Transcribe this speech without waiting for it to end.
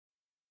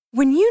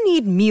When you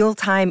need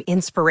mealtime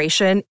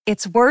inspiration,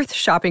 it's worth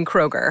shopping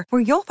Kroger,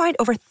 where you'll find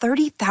over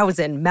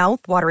 30,000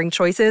 mouth-watering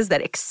choices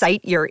that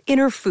excite your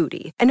inner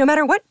foodie. And no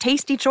matter what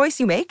tasty choice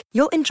you make,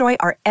 you'll enjoy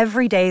our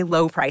everyday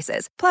low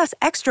prices, plus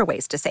extra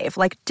ways to save,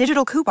 like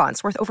digital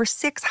coupons worth over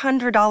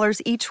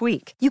 $600 each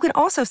week. You can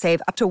also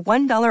save up to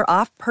 $1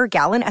 off per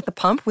gallon at the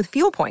pump with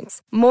fuel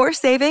points. More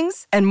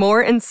savings and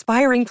more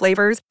inspiring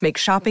flavors make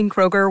shopping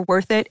Kroger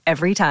worth it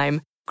every time.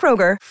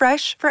 Kroger,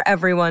 fresh for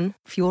everyone.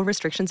 Fuel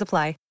restrictions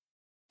apply.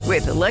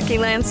 With the Lucky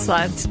Land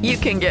Slots, you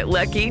can get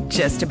lucky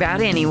just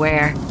about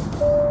anywhere.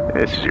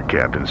 This is your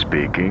captain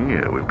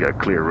speaking. We've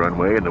got clear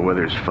runway and the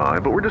weather's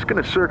fine, but we're just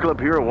going to circle up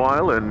here a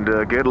while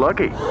and get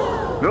lucky.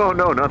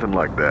 No, nothing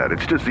like that.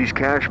 It's just these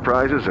cash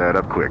prizes add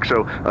up quick.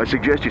 So I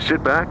suggest you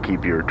sit back,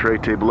 keep your tray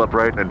table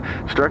upright, and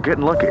start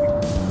getting lucky.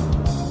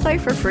 Play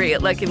for free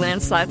at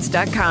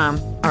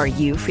LuckyLandSlots.com. Are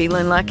you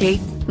feeling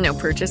lucky? No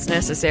purchase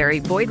necessary.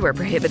 Void where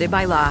prohibited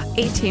by law.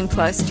 18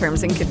 plus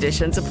terms and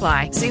conditions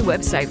apply. See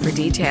website for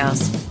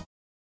details.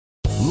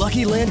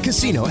 Lucky Land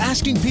Casino,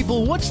 asking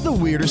people, what's the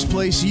weirdest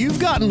place you've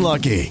gotten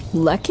lucky?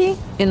 Lucky?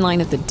 In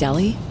line at the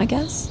deli, I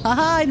guess?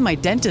 Aha, in my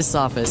dentist's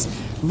office.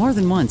 More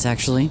than once,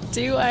 actually.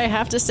 Do I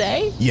have to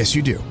say? Yes,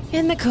 you do.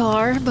 In the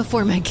car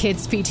before my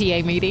kids'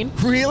 PTA meeting.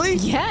 Really?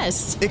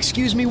 Yes.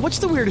 Excuse me, what's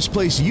the weirdest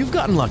place you've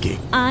gotten lucky?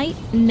 I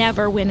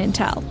never win and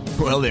tell.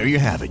 Well, there you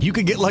have it. You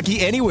can get lucky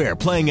anywhere,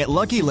 playing at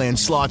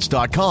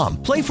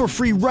LuckyLandSlots.com. Play for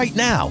free right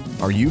now.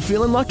 Are you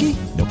feeling lucky?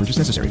 No purchase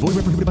necessary. Void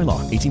where prohibited by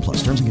law. 18 plus.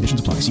 Terms and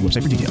conditions apply. See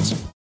website for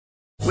details.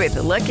 With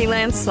the Lucky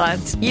Land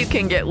Slots, you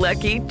can get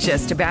lucky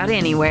just about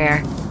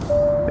anywhere.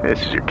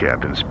 This is your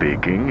captain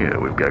speaking.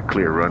 We've got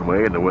clear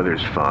runway and the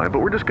weather's fine, but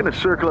we're just going to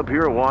circle up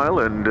here a while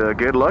and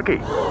get lucky.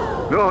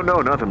 No,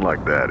 nothing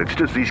like that. It's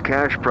just these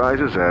cash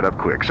prizes add up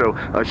quick. So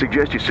I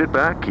suggest you sit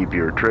back, keep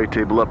your tray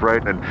table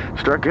upright, and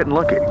start getting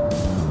lucky.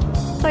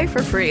 Play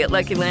for free at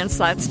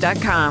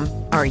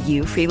LuckyLandSlots.com. Are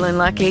you feeling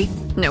lucky?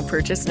 No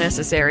purchase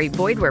necessary.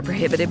 Void where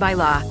prohibited by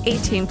law.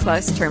 18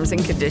 plus terms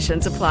and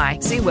conditions apply.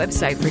 See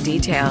website for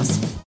details.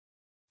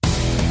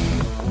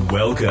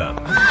 Welcome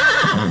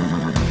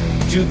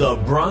to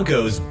the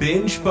Broncos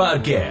Binge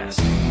Podcast,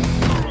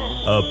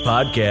 a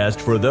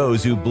podcast for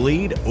those who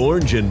bleed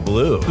orange and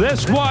blue.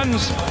 This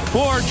one's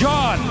for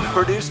John.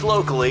 Produced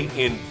locally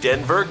in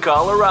Denver,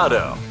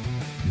 Colorado.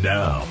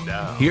 Now,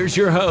 here's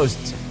your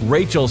hosts,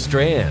 Rachel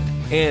Strand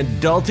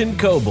and Dalton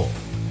Coble.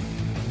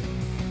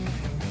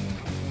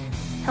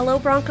 Hello,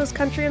 Broncos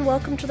country, and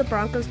welcome to the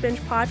Broncos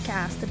Binge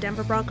Podcast, the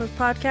Denver Broncos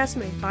podcast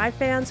made by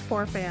fans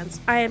for fans.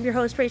 I am your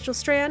host, Rachel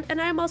Strand,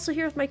 and I am also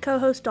here with my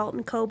co-host,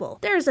 Dalton Coble.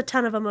 There's a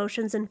ton of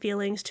emotions and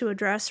feelings to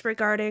address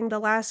regarding the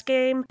last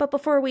game, but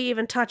before we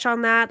even touch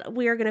on that,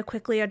 we are going to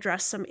quickly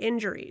address some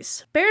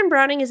injuries. Baron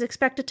Browning is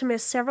expected to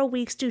miss several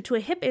weeks due to a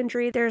hip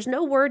injury. There's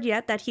no word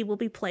yet that he will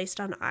be placed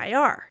on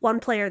IR. One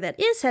player that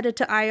is headed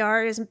to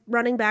IR is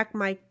running back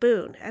Mike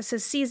Boone, as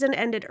his season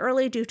ended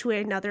early due to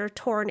another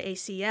torn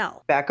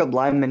ACL. Backup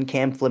lineman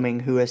Cam Fleming,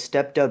 who has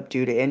stepped up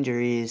due to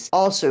injuries,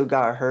 also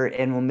got hurt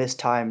and will miss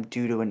time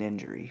due to an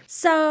injury.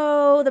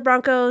 So the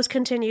Broncos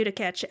continue to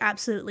catch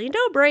absolutely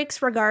no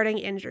breaks regarding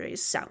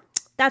injuries. So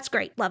that's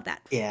great. Love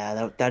that.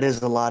 Yeah, that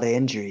is a lot of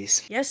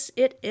injuries. Yes,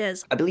 it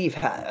is.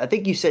 I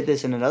think you said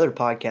this in another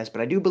podcast, but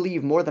I do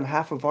believe more than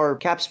half of our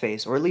cap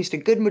space, or at least a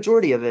good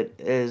majority of it,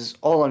 is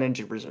all on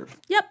injured reserve.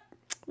 Yep.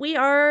 We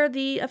are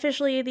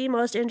officially the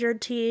most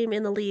injured team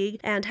in the league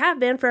and have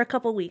been for a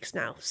couple weeks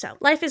now. So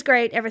life is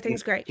great.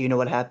 Everything's great. Do you know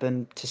what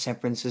happened to San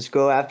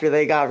Francisco after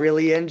they got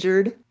really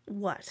injured?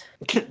 What?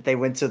 They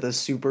went to the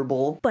Super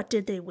Bowl. But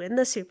did they win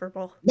the Super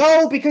Bowl?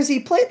 No, because they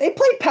played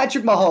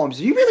Patrick Mahomes.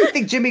 You really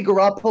think Jimmy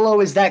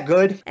Garoppolo is that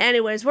good?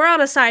 Anyways, we're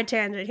on a side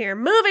tangent here.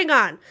 Moving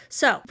on.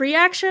 So,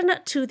 reaction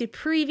to the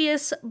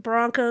previous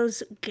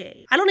Broncos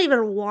game. I don't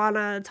even want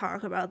to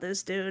talk about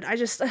this, dude.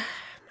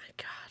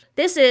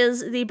 This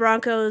is the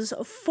Broncos'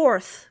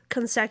 fourth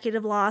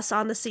consecutive loss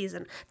on the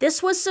season.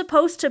 This was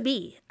supposed to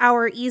be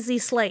our easy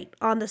slate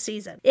on the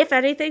season. If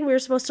anything, we were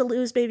supposed to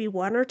lose maybe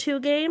 1 or 2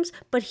 games,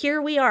 but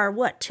here we are,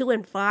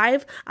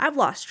 2-5? I've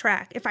lost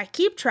track. If I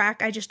keep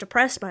track, I just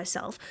depress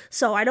myself,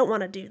 so I don't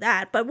want to do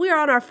that, but we're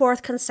on our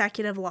 4th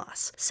consecutive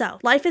loss. So,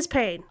 life is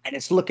pain. And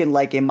it's looking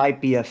like it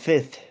might be a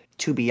 5th,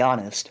 to be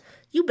honest.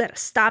 You better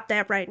stop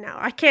that right now.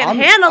 I can't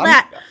handle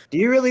that. Do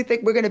you really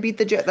think we're going to beat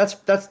the Jets?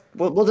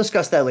 We'll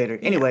discuss that later.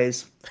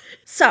 Anyways.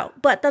 So,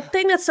 but the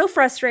thing that's so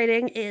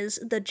frustrating is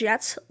the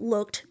Jets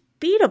looked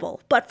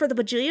beatable. But for the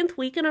bajillionth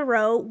week in a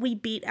row, we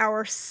beat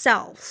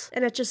ourselves.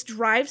 And it just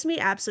drives me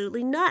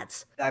absolutely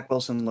nuts. Zach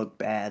Wilson looked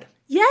bad.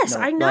 Yes,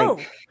 I know.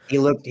 He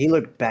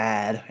looked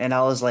bad, and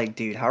I was like,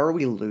 dude, how are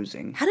we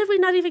losing? How did we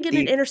not even get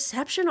an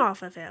interception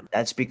off of him?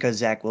 That's because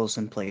Zach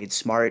Wilson played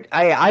smart.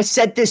 I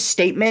said this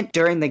statement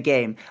during the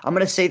game. I'm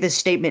going to say this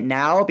statement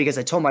now because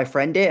I told my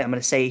friend it. I'm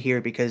going to say it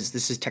here because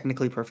this is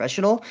technically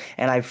professional,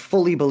 and I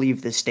fully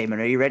believe this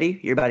statement. Are you ready?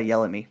 You're about to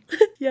yell at me.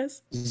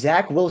 Yes.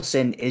 Zach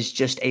Wilson is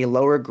just a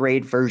lower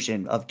grade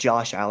version of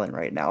Josh Allen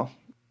right now.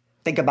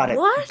 Think about it.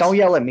 What? Don't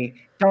yell at me.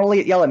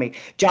 Don't yell at me.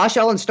 Josh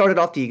Allen started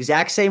off the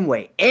exact same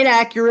way.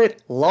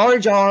 Inaccurate,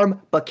 large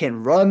arm, but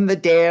can run the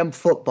damn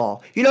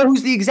football. You know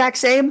who's the exact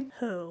same?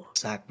 Who?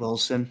 Zach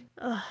Wilson.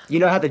 Ugh. You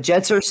know how the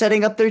Jets are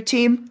setting up their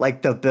team?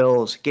 Like the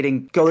Bills,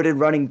 getting goated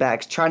running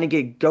backs, trying to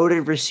get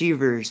goated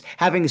receivers,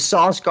 having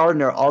Sauce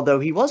Gardner, although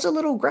he was a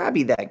little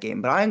grabby that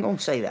game, but I ain't going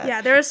to say that.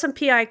 Yeah, there are some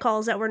PI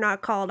calls that were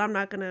not called. I'm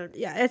not going to,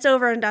 it's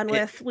over and done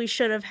with. We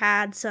should have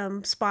had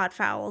some spot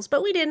fouls,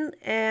 but we didn't,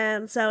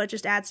 and so it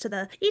just adds to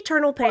the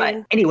eternal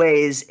pain. But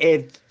anyways,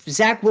 if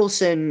Zach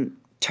Wilson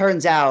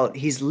turns out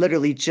he's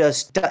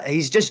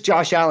just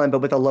Josh Allen, but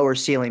with a lower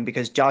ceiling,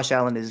 because Josh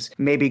Allen is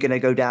maybe going to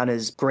go down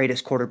as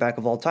greatest quarterback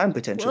of all time,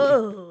 potentially.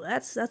 Whoa,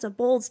 that's a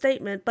bold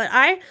statement. But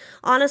I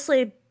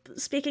honestly,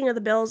 speaking of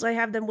the Bills, I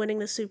have them winning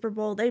the Super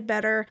Bowl. They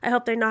better. I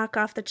hope they knock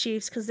off the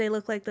Chiefs because they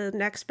look like the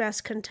next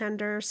best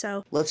contender.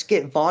 So let's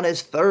get Vaughn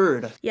as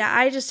third. Yeah,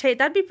 I just hate.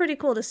 That'd be pretty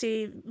cool to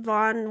see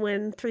Vaughn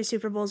win 3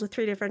 Super Bowls with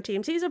 3 different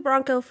teams. He's a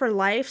Bronco for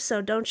life,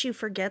 so don't you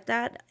forget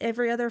that,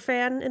 every other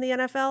fan in the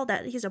NFL,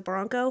 that he's a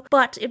Bronco.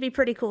 But it'd be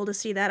pretty cool to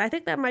see that. I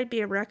think that might be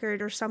a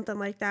record or something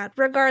like that.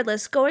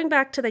 Regardless, going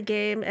back to the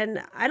game,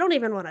 and I don't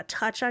even want to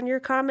touch on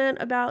your comment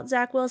about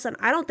Zach Wilson.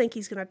 I don't think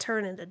he's going to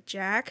turn into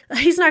Jack.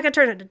 He's not going to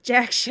turn into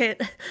Jack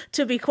shit,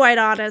 to be quite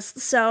honest.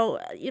 So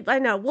I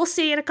know we'll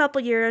see in a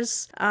couple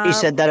years. He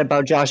said that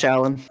about Josh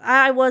Allen.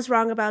 I was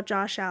wrong about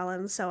Josh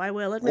Allen, so I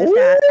will admit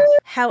that.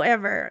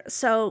 However,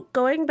 so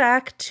going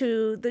back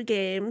to the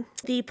game,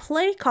 the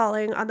play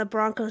calling on the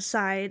Broncos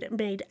side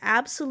made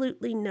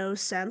absolutely no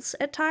sense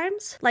at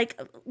times. Like,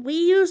 we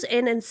use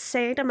an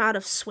insane amount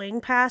of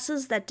swing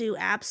passes that do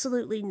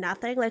absolutely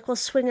nothing. Like, we'll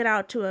swing it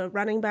out to a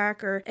running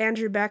back or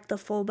Andrew Beck, the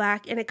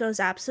fullback, and it goes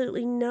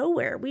absolutely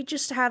nowhere. We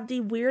just have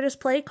the weirdest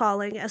play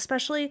calling,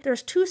 especially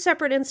there's 2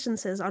 separate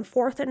instances on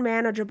 4th and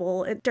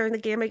manageable during the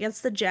game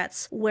against the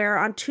Jets, where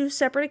on 2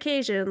 separate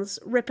occasions,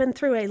 Rippon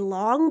threw a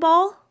long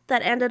ball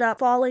that ended up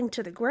falling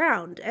to the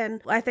ground.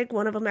 And I think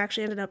one of them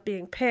actually ended up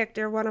being picked,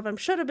 or one of them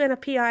should have been a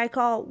PI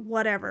call,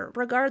 whatever.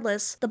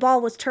 Regardless, the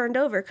ball was turned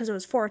over because it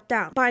was 4th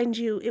down. Mind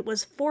you, it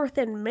was 4th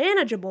and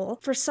manageable.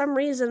 For some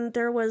reason,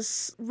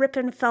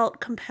 Rippon felt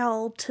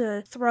compelled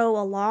to throw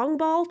a long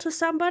ball to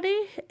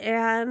somebody,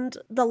 and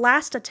the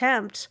last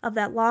attempt of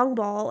that long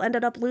ball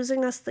ended up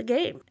losing us the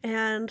game.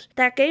 And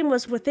that game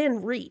was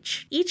within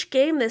reach. Each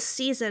game this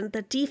season,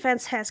 the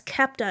defense has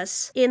kept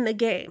us in the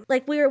game.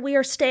 Like, we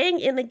are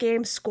staying in the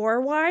game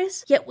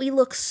score-wise, yet we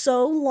look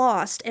so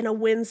lost and a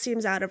win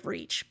seems out of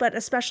reach. But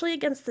especially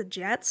against the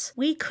Jets,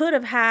 we could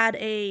have had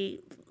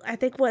I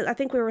think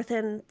we were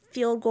within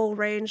field goal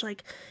range.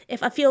 Like,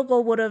 if a field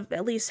goal would have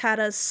at least had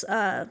us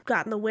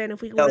gotten the win,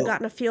 if we would have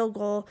gotten a field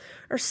goal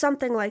or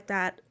something like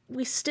that,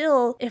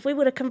 if we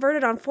would have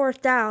converted on 4th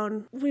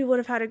down, we would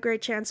have had a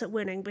great chance at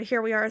winning. But here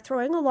we are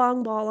throwing a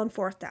long ball on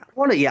 4th down.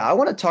 I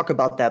want to talk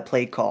about that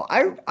play call.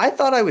 I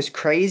thought I was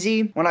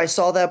crazy when I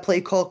saw that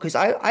play call, because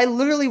I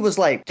literally was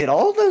like, did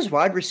all those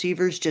wide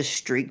receivers just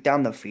streak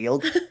down the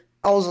field?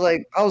 I was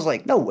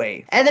like, no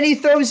way. And then he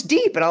throws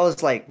deep, and I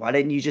was like, why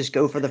didn't you just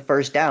go for the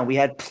first down? We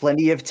had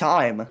plenty of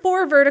time.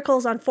 4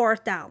 verticals on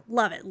 4th down.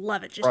 Love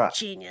it. Just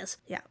genius.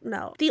 Yeah,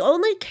 no. The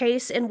only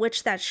case in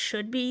which that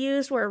should be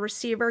used, where a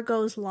receiver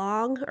goes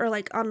long or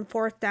like on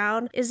 4th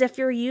down, is if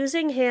you're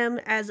using him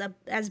as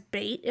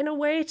bait in a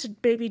way to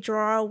maybe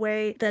draw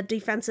away the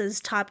defense's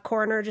top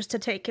corner just to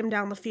take him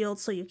down the field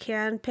so you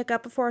can pick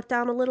up a 4th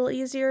down a little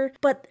easier.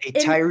 But a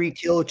Tyreek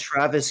Hill,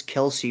 Travis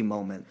Kelce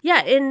moment.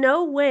 Yeah, in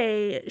no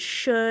way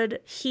should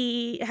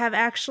he have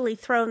actually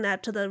thrown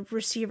that to the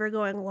receiver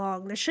going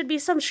long. There should be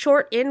some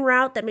short in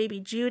route that maybe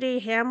Judy,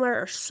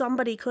 Hamler, or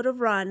somebody could have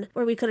run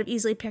where we could have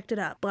easily picked it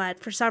up. But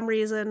for some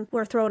reason,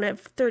 we're throwing it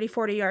 30,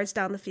 40 yards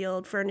down the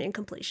field for an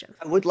incompletion.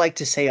 I would like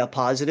to say a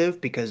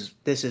positive, because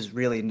this is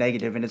really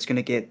negative, and it's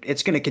going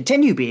to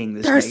continue being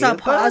this There's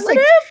negative. There's a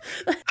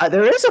positive?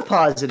 There is a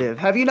positive.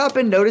 Have you not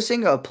been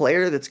noticing a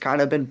player that's kind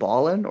of been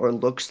balling or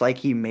looks like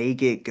he may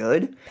get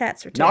good? Pat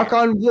Surtain. Knock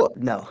on wood.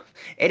 No.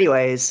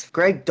 Anyways,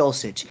 Greg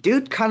Dulcich.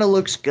 Dude kind of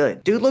looks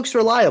good. Dude looks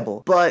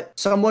reliable. But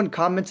someone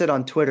commented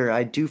on Twitter,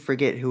 I do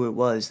forget who it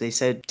was. They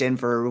said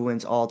Denver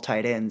ruins all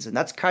tight ends. And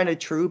that's kind of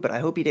true, but I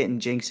hope he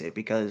didn't jinx it,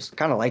 because I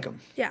kind of like him.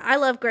 Yeah, I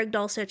love Greg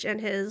Dulcich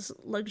and his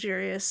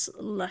luxurious,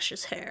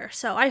 luscious hair.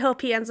 So I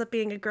hope he ends up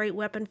being a great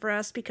weapon for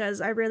us,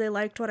 because I really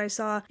liked what I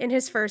saw in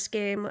his first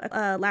game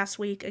last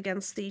week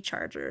against the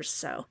Chargers.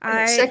 So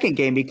the second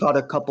game, he caught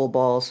a couple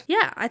balls.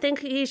 Yeah, I think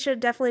he should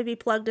definitely be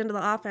plugged into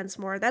the offense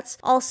more. That's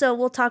also,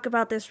 we'll talk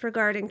about this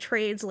regarding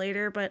trades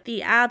later, but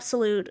the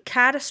absolute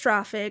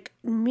catastrophic,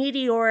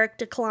 meteoric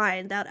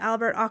decline that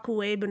Albert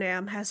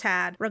Okwuegbunam has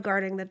had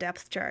regarding the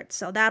depth chart.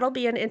 So that'll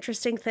be an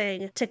interesting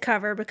thing to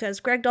cover, because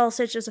Greg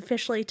Dulcich is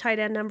officially tight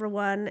end number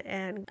 1,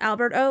 and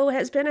Albert O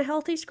has been a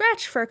healthy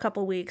scratch for a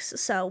couple weeks.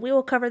 So we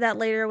will cover that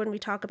later when we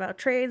talk about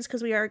trades,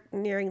 because we are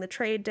nearing the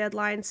trade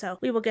deadline, so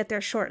we will get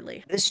there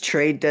shortly. This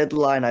trade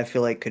deadline, I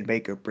feel like, could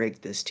make or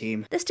break this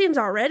team. This team's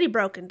already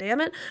broken,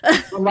 damn it.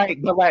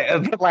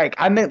 but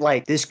I meant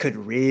this could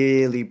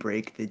really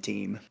break make the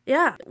team.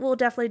 Yeah, we'll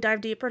definitely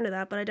dive deeper into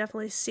that, but I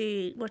definitely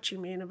see what you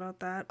mean about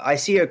that. I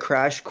see a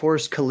crash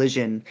course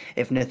collision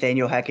if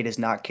Nathaniel Hackett is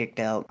not kicked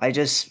out. I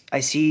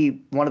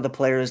see one of the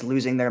players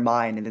losing their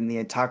mind, and then the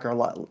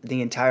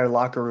entire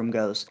locker room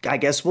goes, I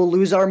guess we'll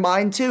lose our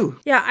mind too.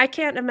 Yeah, I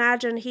can't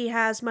imagine he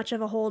has much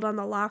of a hold on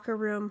the locker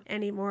room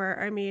anymore.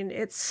 I mean,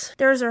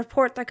 there's a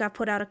report that got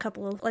put out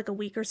a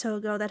week or so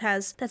ago that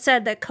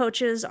said that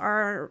coaches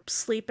are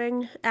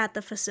sleeping at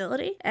the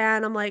facility,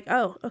 and I'm like,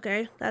 oh,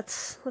 okay,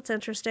 that's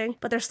interesting.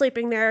 But they're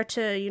sleeping there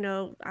to,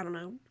 I don't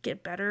know,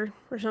 get better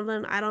or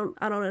something. I don't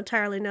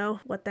entirely know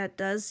what that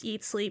does.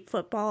 Eat, sleep,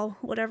 football,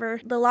 whatever.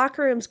 The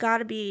locker room's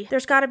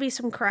there's gotta be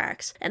some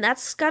cracks. And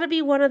that's gotta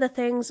be one of the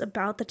things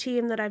about the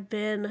team that I've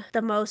been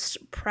the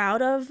most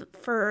proud of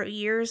for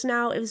years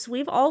now, is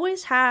we've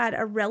always had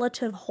a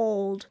relative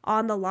hold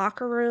on the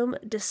locker room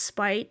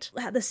despite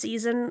the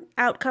season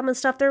outcome and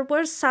stuff. There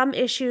were some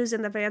issues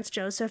in the Vance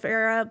Joseph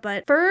era,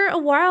 but for a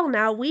while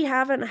now, we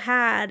haven't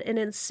had an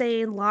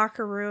insane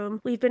locker room.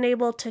 We've been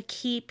able to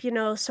keep,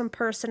 some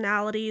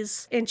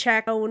personalities in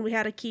check. Oh, when we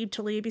had Aqib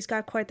Talib, he's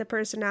got quite the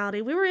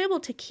personality. We were able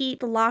to keep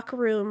the locker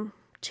room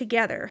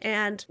together.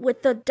 And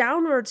with the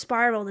downward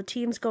spiral the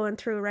team's going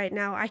through right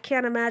now, I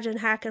can't imagine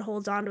Hackett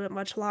holds on to it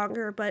much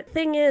longer. But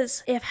thing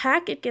is, if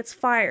Hackett gets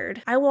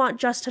fired, I want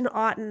Justin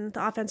Otten,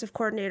 the offensive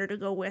coordinator, to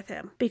go with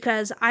him,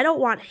 because I don't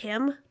want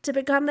him to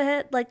become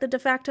the de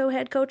facto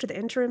head coach or the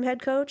interim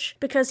head coach,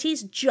 because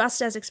he's just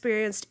as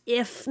experienced,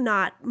 if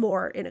not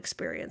more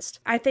inexperienced.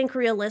 I think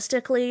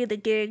realistically, the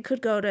gig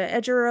could go to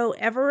Ejiro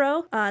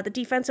Evero, the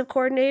defensive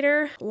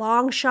coordinator.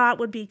 Long shot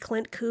would be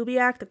Clint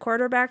Kubiak, the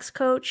quarterback's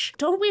coach.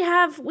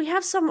 We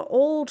have some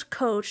old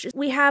coach.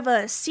 We have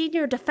a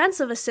senior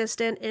defensive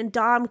assistant in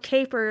Dom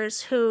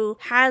Capers, who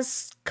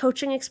has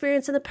coaching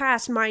experience in the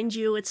past. Mind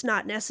you, it's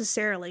not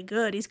necessarily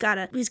good. He's got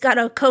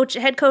a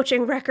head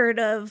coaching record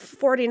of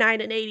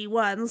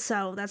 49-81,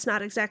 so that's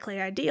not exactly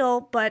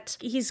ideal, but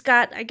he's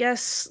got, I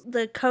guess,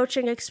 the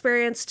coaching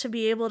experience to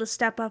be able to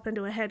step up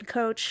into a head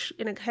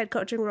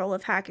coaching role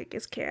if Hackett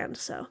gets canned.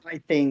 So I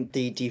think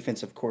the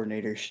defensive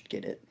coordinator should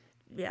get it.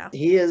 Yeah.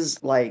 He has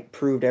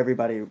proved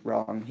everybody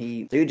wrong.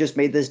 Dude just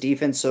made this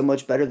defense so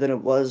much better than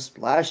it was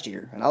last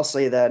year. And I'll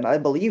say that, and I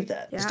believe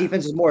that. Yeah. This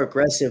defense was more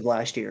aggressive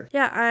last year.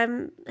 Yeah,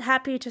 I'm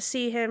happy to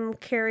see him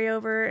carry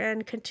over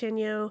and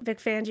continue Vic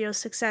Fangio's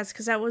success,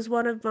 because that was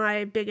one of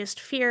my biggest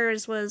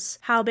fears, was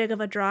how big of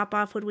a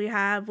drop-off would we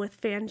have with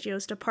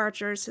Fangio's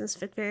departure, since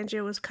Vic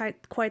Fangio was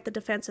quite the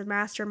defensive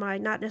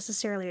mastermind, not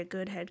necessarily a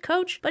good head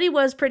coach, but he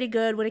was pretty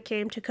good when it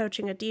came to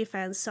coaching a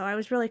defense, so I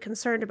was really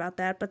concerned about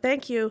that. But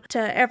thank you to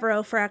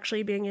Evero for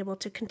actually being able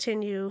to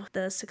continue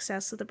the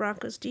success of the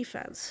Broncos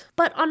defense.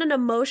 But on an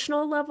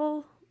emotional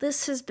level,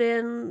 this has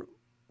been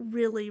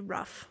really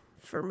rough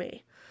for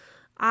me.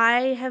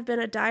 I have been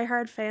a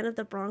diehard fan of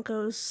the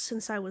Broncos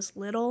since I was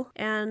little,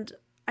 and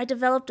I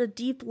developed a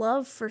deep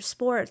love for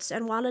sports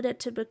and wanted it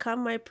to become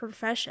my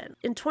profession.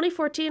 In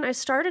 2014, I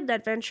started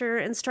that venture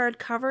and started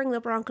covering the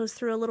Broncos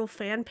through a little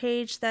fan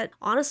page that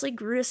honestly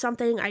grew to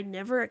something I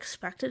never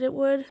expected it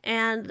would,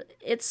 and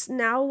it's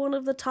now one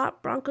of the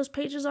top Broncos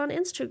pages on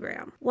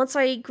Instagram. Once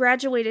I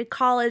graduated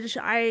college,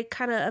 I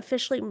kind of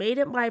officially made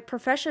it my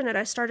profession, and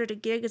I started a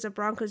gig as a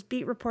Broncos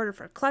beat reporter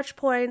for Clutch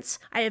Points.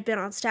 I have been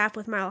on staff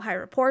with Mile High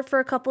Report for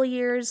a couple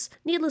years.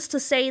 Needless to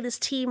say, this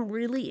team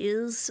really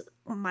is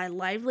my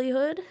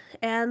livelihood,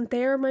 and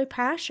they're my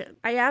passion.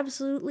 I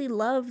absolutely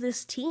love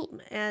this team,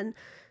 and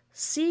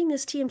seeing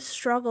this team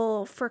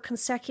struggle for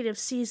consecutive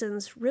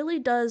seasons really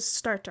does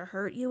start to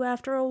hurt you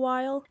after a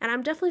while, and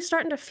I'm definitely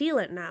starting to feel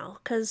it now,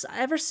 because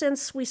ever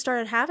since we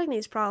started having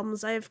these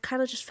problems, I've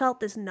kind of just felt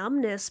this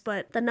numbness,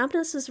 but the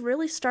numbness is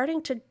really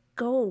starting to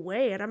go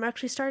away, and I'm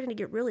actually starting to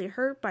get really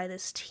hurt by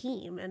this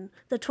team. And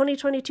the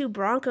 2022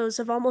 Broncos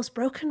have almost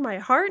broken my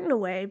heart in a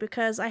way,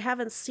 because I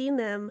haven't seen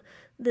them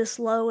this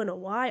low in a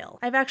while.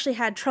 I've actually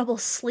had trouble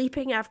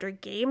sleeping after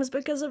games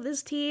because of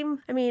this team.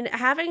 I mean,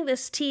 having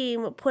this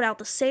team put out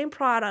the same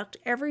product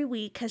every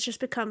week has just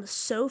become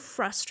so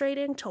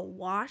frustrating to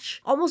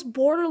watch, almost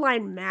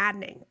borderline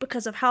maddening,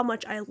 because of how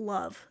much I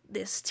love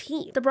this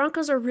team. The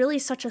Broncos are really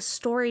such a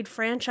storied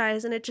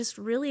franchise, and it just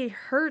really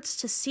hurts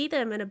to see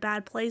them in a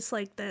bad place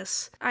like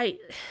this.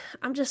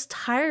 I'm just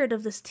tired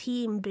of this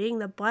team being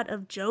the butt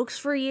of jokes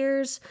for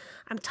years.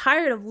 I'm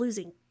tired of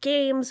losing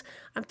games.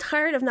 I'm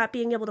tired of not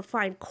being able to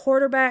find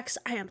quarterbacks.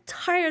 I am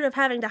tired of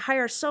having to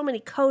hire so many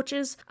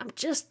coaches. I'm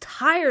just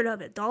tired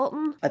of it,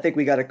 Dalton. I think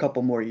we got a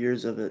couple more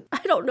years of it. I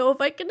don't know if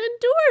I can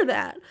endure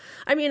that.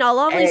 I mean, I'll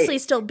obviously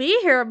still be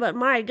here, but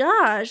my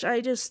gosh,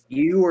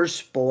 You were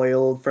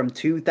spoiled from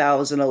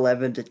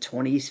 2011 to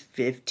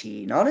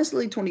 2015.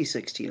 Honestly,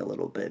 2016 a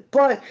little bit,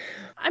 but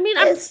I mean,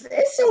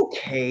 it's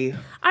okay.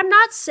 I'm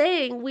not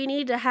saying we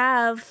need to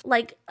have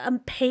a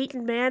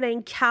Peyton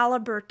Manning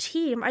caliber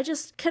team.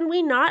 Can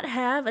we not not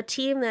have a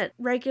team that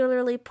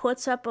regularly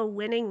puts up a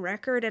winning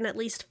record and at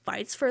least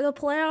fights for the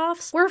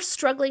playoffs. We're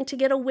struggling to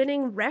get a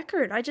winning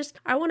record.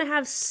 I want to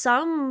have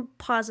some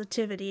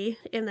positivity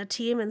in the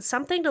team and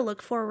something to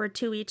look forward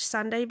to each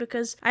Sunday,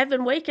 because I've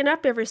been waking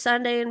up every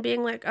Sunday and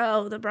being like,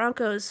 oh, the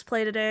Broncos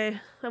play today.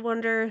 I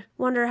wonder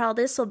how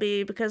this will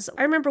be, because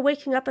I remember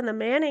waking up in the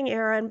Manning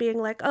era and being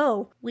like,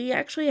 oh, we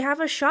actually have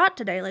a shot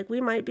today. Like,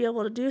 we might be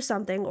able to do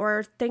something,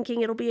 or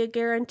thinking it'll be a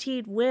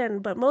guaranteed win,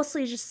 but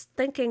mostly just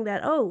thinking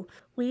that, oh,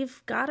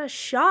 we've got a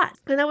shot.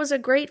 And that was a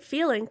great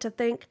feeling to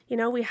think,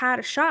 we had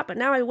a shot. But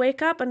now I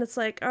wake up and it's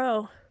like,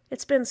 oh,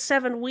 it's been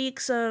 7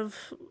 weeks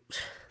of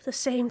the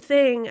same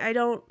thing. I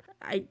don't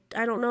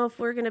know if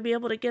we're going to be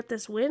able to get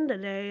this win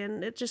today,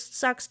 and it just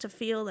sucks to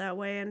feel that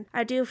way. And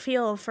I do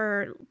feel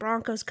for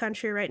Broncos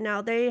country right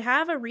now. They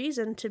have a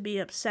reason to be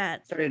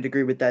upset. Starting to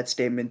agree with that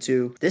statement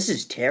too. This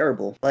is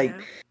terrible.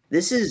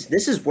 This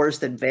is worse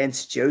than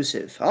Vance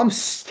Joseph. I'm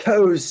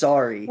so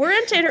sorry. We're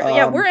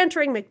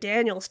entering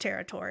McDaniels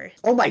territory.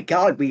 Oh my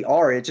God, we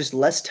are. It's just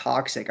less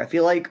toxic. I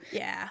feel like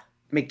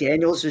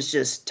McDaniels was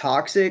just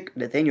toxic.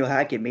 Nathaniel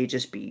Hackett may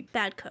just be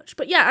bad coach.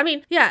 But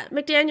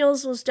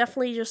McDaniels was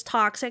definitely just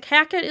toxic.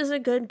 Hackett is a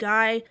good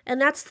guy,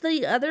 and that's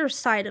the other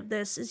side of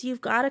this, is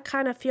you've got to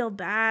kind of feel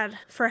bad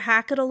for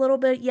Hackett a little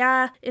bit.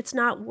 Yeah, it's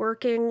not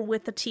working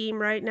with the team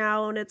right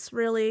now, and it's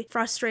really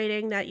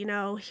frustrating that,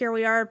 here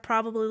we are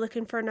probably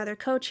looking for another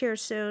coach here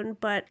soon,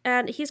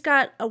 and he's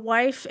got a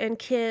wife and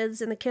kids,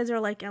 and the kids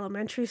are like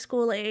elementary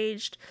school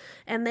aged,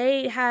 and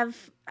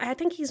I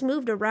think he's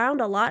moved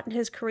around a lot in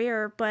his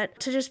career, but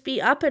to just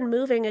be up and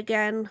moving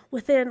again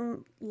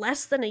within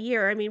less than a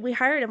year. I mean, we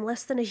hired him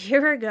less than a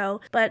year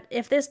ago, but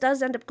if this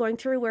does end up going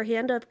through where he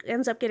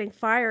ends up getting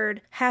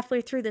fired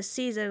halfway through the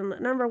season,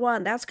 number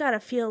one, that's got to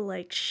feel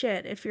like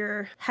shit if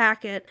you're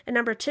Hackett. And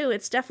number two,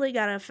 it's definitely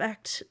got to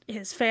affect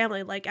his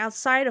family. Like,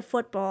 outside of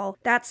football,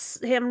 that's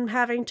him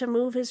having to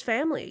move his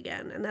family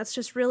again. And that's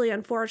just really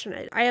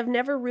unfortunate. I have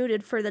never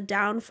rooted for the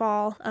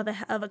downfall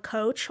of a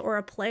coach or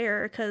a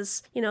player,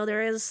 because,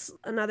 there is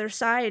another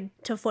side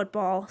to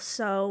football.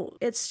 So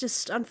it's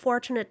just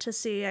unfortunate to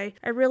see. I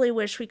really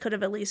wish we could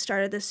have at least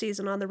started this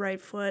season on the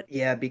right foot.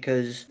 Yeah,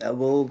 because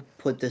we'll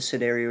put this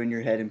scenario in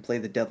your head and play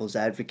the devil's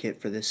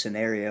advocate for this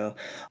scenario.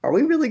 Are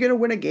we really going to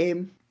win a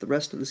game the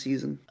rest of the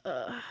season?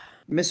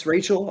 Miss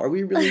Rachel, are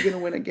we really going to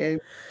win a game?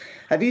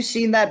 Have you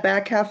seen that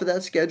back half of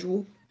that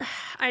schedule?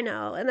 I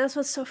know, and that's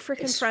what's so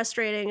freaking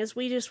frustrating, is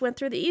we just went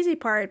through the easy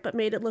part but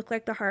made it look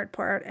like the hard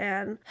part,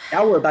 and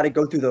now we're about to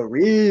go through the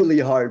really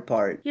hard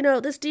part.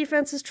 This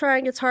defense is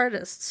trying its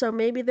hardest, so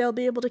maybe they'll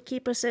be able to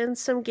keep us in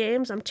some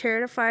games. I'm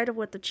terrified of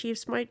what the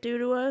Chiefs might do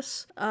to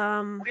us.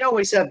 We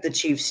always have the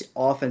Chiefs'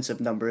 offensive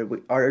number.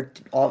 Our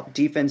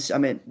defense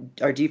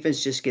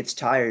just gets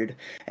tired,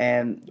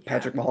 and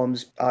Patrick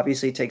Mahomes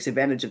obviously takes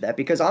advantage of that,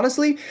 because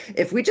honestly,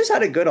 if we just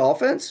had a good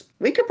offense,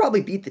 we could probably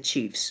beat the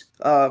Chiefs.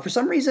 For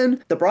some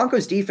reason, the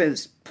Broncos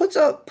defense puts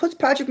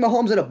Patrick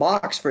Mahomes in a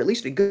box for at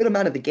least a good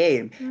amount of the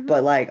game. Mm-hmm.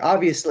 But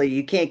obviously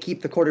you can't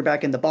keep the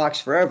quarterback in the box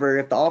forever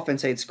if the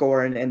offense ain't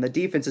scoring and the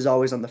defense is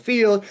always on the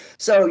field.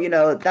 So,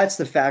 that's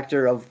the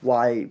factor of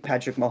why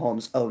Patrick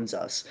Mahomes owns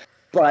us.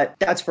 But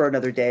that's for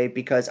another day,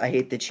 because I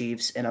hate the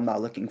Chiefs and I'm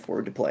not looking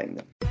forward to playing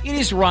them. It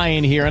is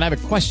Ryan here, and I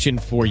have a question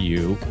for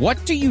you.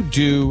 What do you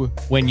do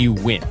when you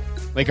win?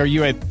 Are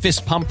you a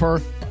fist pumper,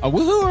 a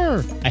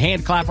woohooer, a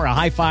hand clapper, a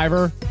high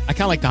fiver? I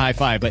kind of like the high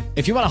five, but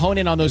if you want to hone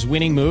in on those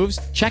winning moves,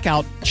 check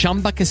out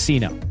Chumba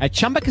Casino. At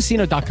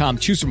ChumbaCasino.com,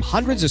 choose from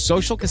hundreds of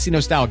social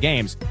casino-style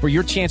games for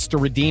your chance to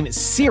redeem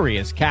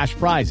serious cash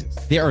prizes.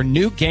 There are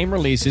new game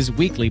releases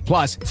weekly,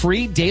 plus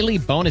free daily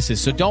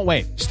bonuses. So don't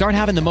wait. Start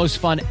having the most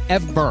fun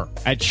ever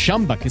at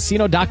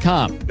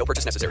ChumbaCasino.com. No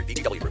purchase necessary.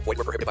 VGW. Void where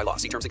prohibited by law.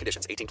 See terms and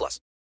conditions. 18+.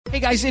 Hey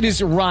guys, it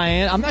is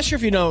Ryan. I'm not sure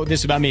if you know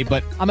this about me,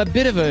 but I'm a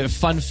bit of a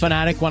fun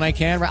fanatic when I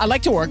can. I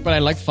like to work, but I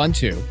like fun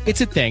too.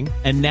 It's a thing.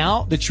 And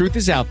now the truth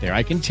is out there.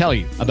 I can tell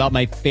you about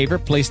my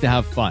favorite place to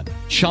have fun.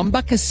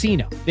 Chumba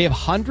Casino. They have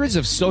hundreds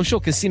of social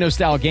casino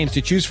style games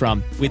to choose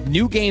from, with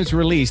new games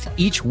released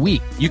each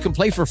week. You can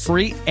play for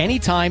free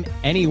anytime,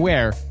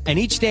 anywhere. And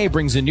each day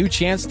brings a new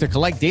chance to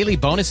collect daily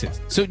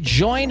bonuses. So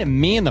join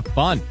me in the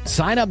fun.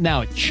 Sign up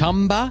now at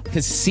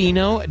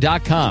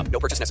ChumbaCasino.com. No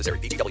purchase necessary.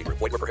 VGW.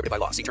 Void where prohibited by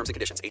law. See terms and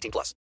conditions.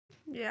 18+.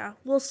 Yeah,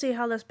 we'll see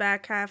how this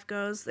back half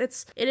goes.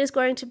 It is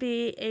going to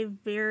be a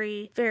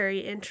very, very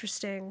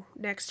interesting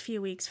next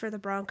few weeks for the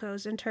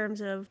Broncos in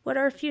terms of what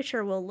our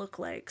future will look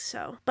like.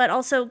 So, but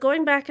also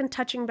going back and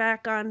touching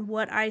back on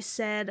what I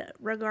said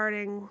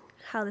regarding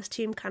how this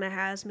team kind of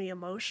has me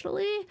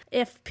emotionally.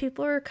 If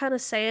people are kind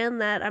of saying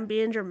that I'm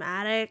being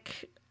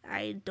dramatic,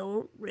 I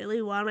don't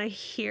really want to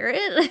hear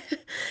it.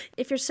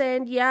 If you're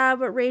saying, yeah,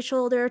 but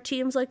Rachel, there are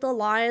teams like the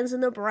Lions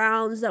and the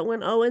Browns that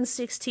went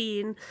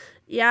 0-16,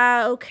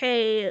 yeah,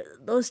 okay,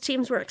 those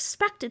teams were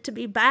expected to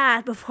be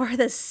bad before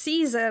this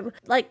season.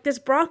 Like, this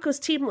Broncos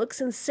team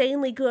looks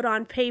insanely good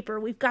on paper.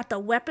 We've got the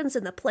weapons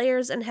and the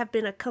players and have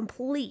been a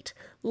complete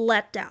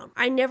letdown.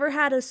 I never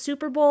had a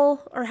Super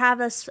Bowl or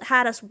had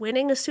us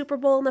winning a Super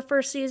Bowl in the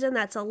first season.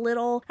 That's a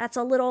little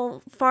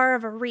far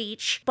of a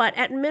reach, but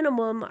at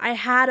minimum, I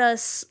had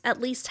us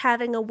at least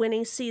having a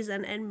winning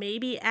season and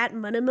maybe at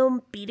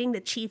minimum beating the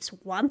Chiefs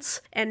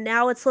once. And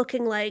now it's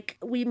looking like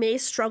we may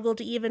struggle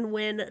to even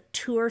win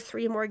 2 or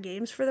 3 more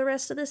games for the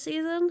rest of the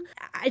season.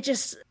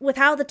 With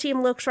how the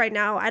team looks right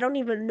now, I don't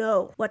even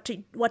know what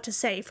to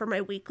say for my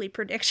weekly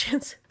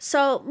predictions.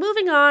 So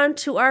moving on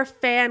to our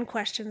fan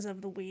questions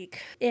of the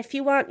week. If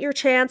you want your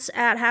chance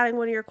at having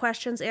one of your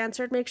questions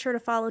answered, make sure to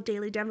follow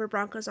Daily Denver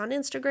Broncos on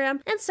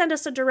Instagram and send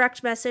us a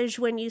direct message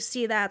when you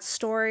see that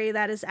story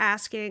that is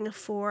asking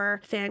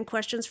for fan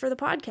questions for the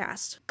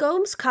podcast.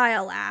 Gomes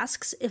Kyle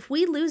asks, if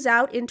we lose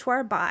out into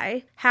our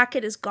bye,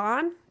 Hackett is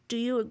gone? Do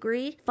you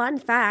agree? Fun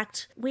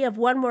fact, we have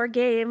one more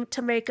game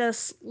to make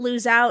us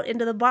lose out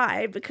into the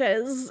bye,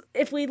 because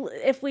if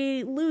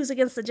we lose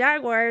against the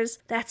Jaguars,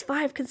 that's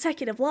 5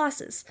 consecutive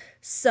losses.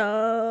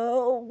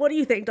 So what do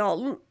you think,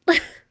 Dalton?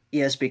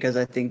 Yes, because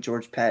I think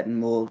George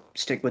Patton will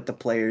stick with the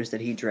players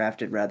that he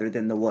drafted rather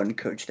than the one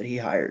coach that he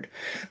hired.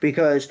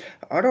 Because,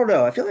 I don't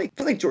know, I feel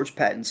like George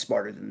Patton's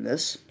smarter than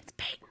this. It's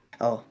Patton.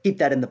 Oh, keep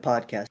that in the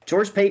podcast.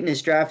 George Payton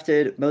has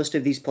drafted most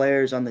of these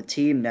players on the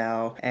team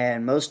now,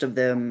 and most of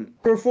them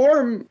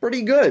perform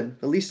pretty good,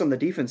 at least on the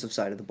defensive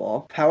side of the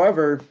ball.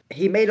 However,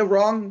 he made a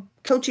wrong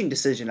coaching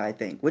decision, I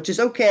think, which is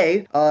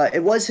okay.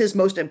 It was his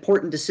most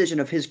important decision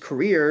of his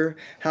career.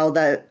 How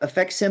that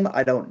affects him,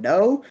 I don't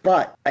know,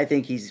 but I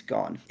think he's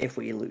gone if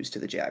we lose to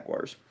the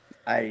Jaguars.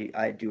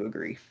 I do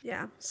agree.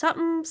 Yeah,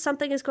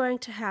 something is going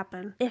to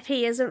happen. If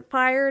he isn't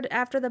fired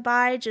after the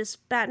bye,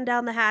 just batten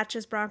down the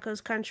hatches, Broncos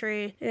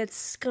country.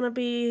 It's going to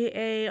be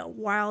a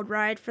wild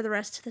ride for the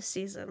rest of the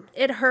season.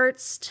 It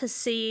hurts to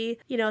see,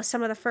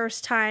 some of the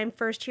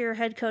first-year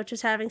head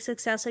coaches having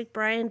success, like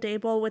Brian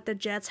Daboll with the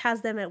Jets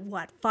has them at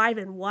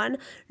 5-1?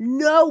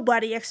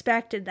 Nobody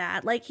expected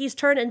that. Like, he's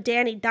turning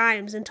Danny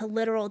Dimes into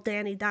literal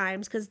Danny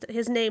Dimes, because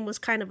his name was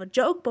kind of a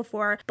joke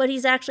before, but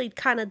he's actually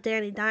kind of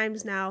Danny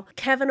Dimes now.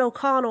 Kevin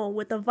O'Connell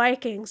with the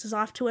Vikings is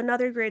off to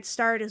another great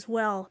start as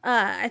well.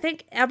 I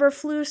think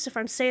Eberflus, if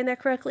I'm saying that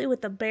correctly,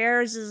 with the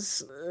Bears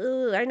is,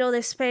 I know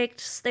they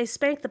spanked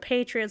the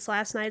Patriots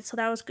last night, so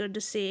that was good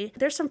to see.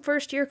 There's some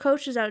first-year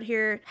coaches out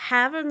here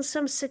having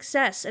some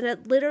success, and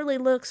it literally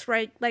looks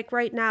like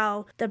right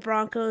now the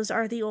Broncos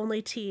are the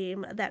only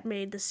team that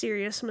made the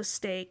serious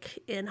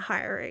mistake in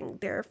hiring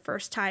their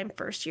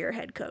first-year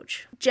head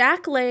coach.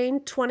 Jack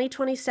Lane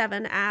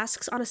 2027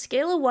 asks, on a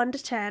scale of 1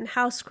 to 10,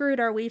 how screwed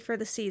are we for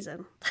the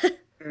season?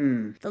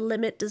 The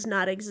limit does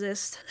not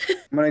exist.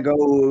 I'm gonna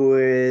go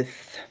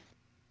with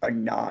a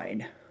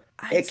 9.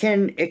 It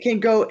can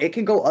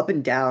go up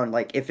and down.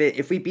 Like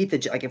if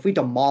we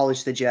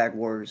demolish the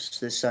Jaguars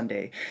this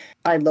Sunday,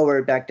 I'd lower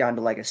it back down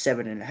to like a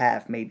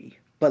 7.5 maybe.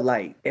 But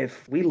like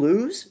if we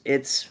lose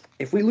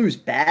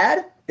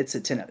bad, it's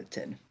a 10 out of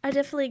 10. I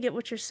definitely get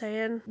what you're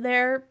saying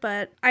there,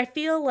 but I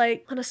feel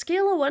like on a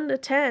scale of 1 to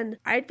 10,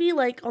 I'd be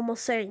like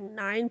almost saying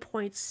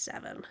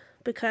 9.7.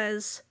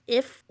 Because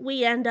if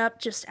we end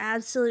up just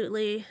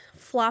absolutely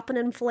flopping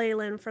and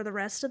flailing for the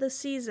rest of the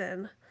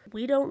season,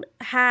 we don't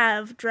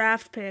have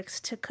draft picks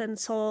to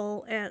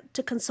console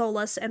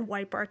us and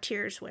wipe our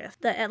tears with.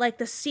 The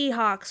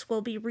Seahawks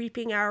will be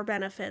reaping our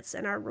benefits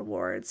and our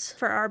rewards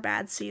for our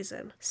bad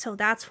season. So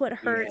that's what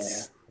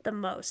hurts. Yeah. The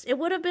most. It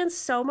would have been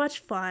so much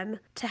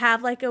fun to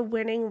have like a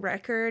winning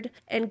record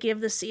and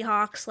give the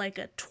Seahawks like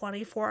a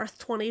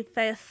 24th,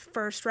 25th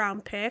first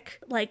round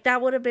pick. Like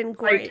that would have been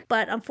great.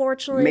 But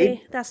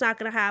unfortunately, that's not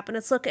going to happen.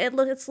 It's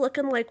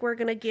looking like we're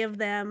going to give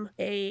them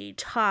a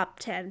top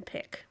 10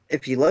 pick.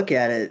 If you look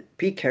at it,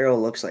 Pete Carroll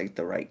looks like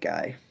the right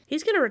guy.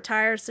 He's going to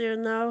retire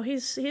soon, though.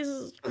 He's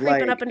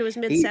creeping up into his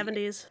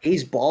mid-70s.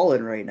 He's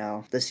balling right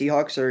now. The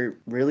Seahawks are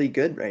really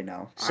good right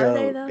now. Are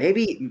they, though?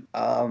 Maybe,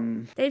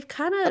 they've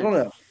kind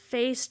of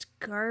faced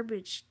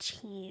garbage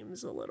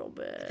teams a little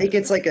bit. I think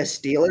it's like a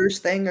Steelers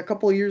thing a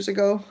couple years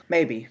ago.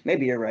 Maybe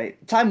you're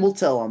right. Time will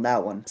tell on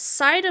that one.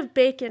 Side of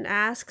Bacon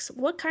asks,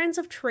 what kinds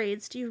of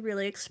trades do you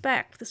really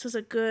expect? This was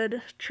a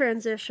good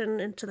transition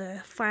into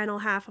the final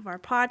half of our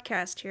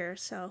podcast here.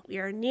 So we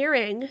are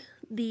nearing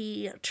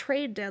the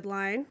trade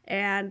deadline,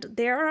 and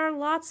there are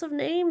lots of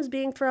names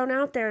being thrown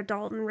out there,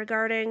 Dalton,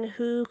 regarding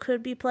who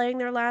could be playing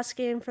their last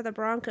game for the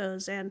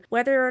Broncos, and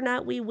whether or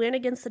not we win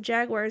against the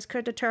Jaguars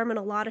could determine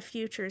a lot of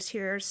futures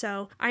here.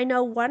 So I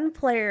know one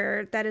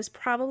player that is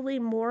probably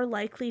more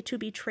likely to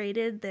be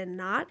traded than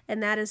not,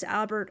 and that is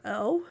Albert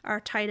O, our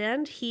tight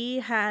end. He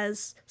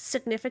has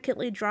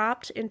significantly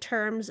dropped in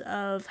terms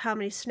of how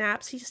many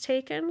snaps he's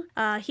taken.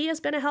 He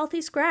has been a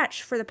healthy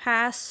scratch for the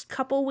past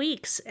couple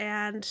weeks,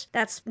 and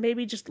that's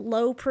maybe just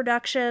low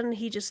production.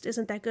 He just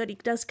isn't that good. He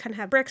does kind of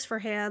have bricks for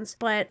hands,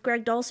 but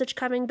Greg Dulcich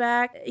coming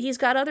back, he's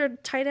got other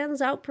tight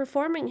ends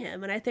outperforming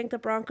him, and I think the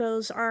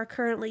Broncos are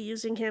currently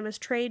using him as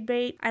trade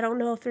bait. I don't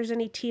know if there's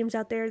any teams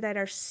out there that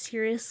are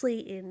seriously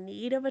in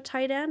need of a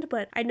tight end,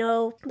 but I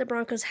know the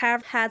Broncos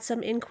have had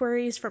some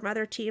inquiries from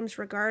other teams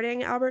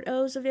regarding Albert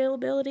O's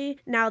availability.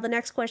 Now, the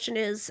next question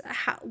is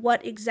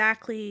what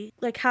exactly,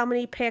 like how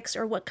many picks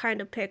or what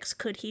kind of picks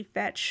could he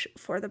fetch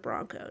for the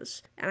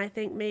Broncos? And I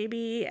think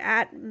maybe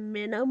at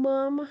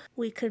minimum,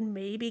 we could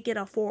maybe get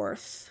a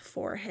 4th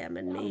for him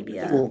and maybe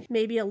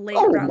a late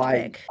round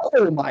pick.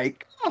 Oh my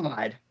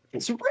God.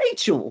 It's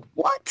Rachel.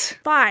 What?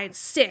 Fine,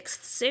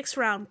 6th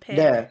round pick.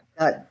 Yeah,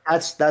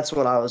 that's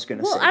what I was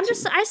gonna say.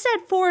 I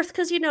said 4th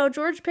because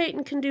George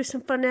Paton can do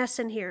some finesse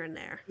in here and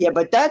there. Yeah,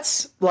 but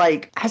that's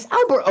like, has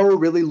Albert O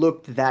really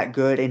looked that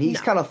good? And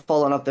he's kind of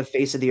fallen off the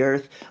face of the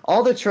earth.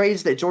 All the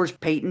trades that George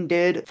Paton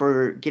did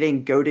for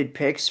getting goated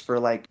picks for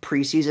like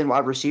preseason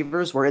wide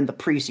receivers were in the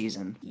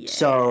preseason. Yeah.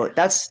 So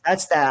that's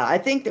that. I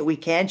think that we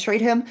can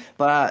trade him,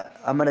 but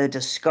I'm gonna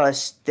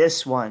discuss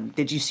this one.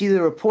 Did you see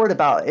the report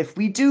about if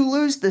we do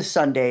lose this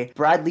Sunday,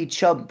 Bradley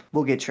Chubb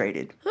will get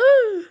traded?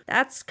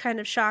 That's kind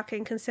of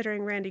shocking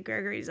considering Randy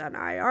Gregory's on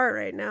IR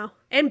right now.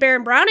 And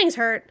Baron Browning's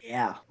hurt.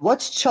 Yeah.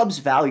 What's Chubb's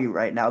value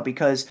right now?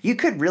 Because you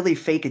could really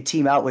fake a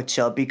team out with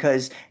Chubb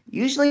because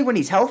usually when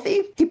he's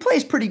healthy, he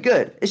plays pretty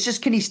good. It's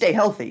just, can he stay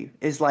healthy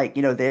is like,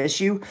 the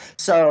issue.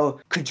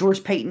 So could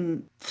George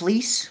Paton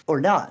fleece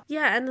or not?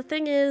 Yeah, and the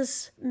thing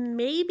is,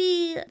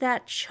 maybe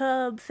that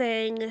Chubb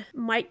thing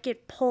might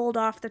get pulled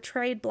off the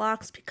trade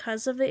blocks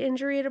because of the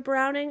injury to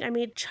Browning. I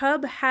mean,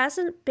 Chubb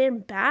hasn't been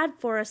bad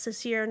for us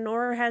this year,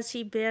 nor has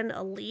he been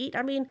elite.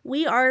 I mean,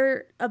 we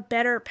are a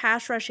better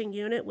pass rushing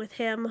unit with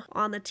him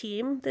on the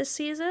team this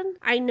season.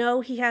 I know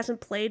he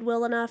hasn't played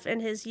well enough in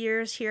his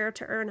years here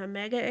to earn a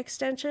mega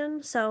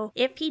extension. So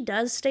if he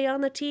does stay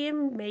on the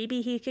team,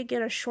 maybe he could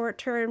get a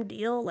short-term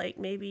deal, like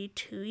maybe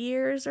 2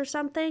 years or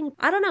something.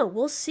 I don't know.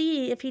 We'll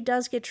see if he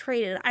does get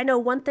traded. I know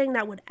one thing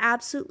that would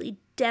absolutely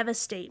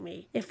devastate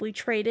me if we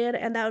traded,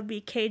 and that would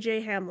be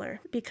KJ Hamler,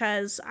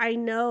 because I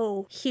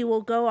know he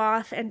will go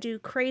off and do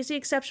crazy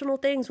exceptional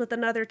things with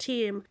another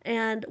team,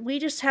 and we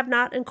just have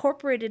not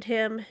incorporated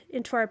him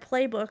into our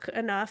playbook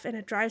enough, and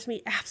it drives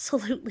me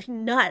absolutely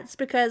nuts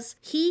because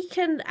he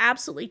can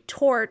absolutely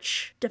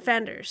torch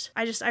defenders.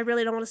 I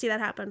really don't want to see that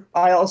happen.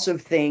 I also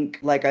think,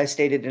 like I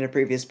stated in a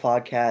previous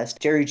podcast,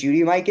 Jerry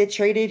Jeudy might get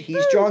traded.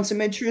 He's drawn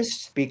some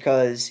interest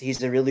because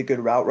he's a really good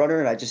route runner,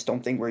 and I just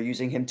don't think we're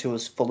using him to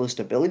his fullest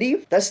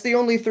ability. That's the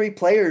only 3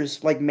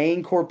 players, like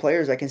main core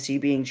players, I can see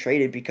being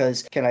traded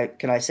because, can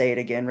I say it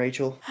again,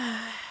 Rachel?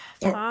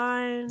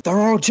 Fine. They're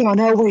all John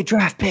Elway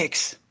draft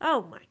picks.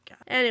 Oh my God.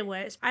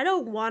 Anyways, I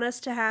don't want us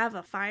to have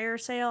a fire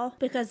sale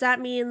because that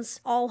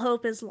means all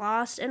hope is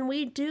lost, and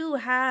we do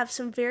have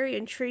some very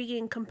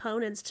intriguing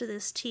components to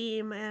this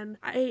team, and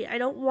I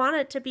don't want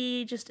it to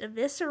be just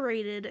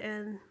eviscerated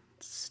and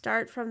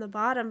start from the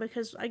bottom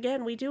because,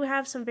 again, we do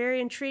have some very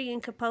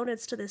intriguing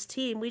components to this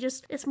team.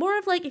 It's more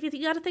of like, if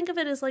you got to think of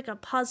it as like a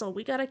puzzle.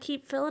 We got to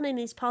keep filling in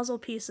these puzzle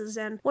pieces,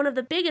 and one of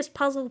the biggest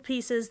puzzle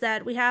pieces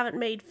that we haven't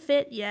made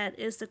fit yet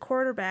is the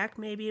quarterback.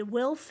 Maybe it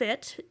will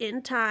fit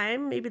in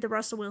time. Maybe the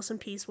Russell Wilson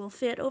piece will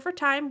fit over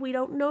time. We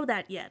don't know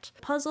that yet.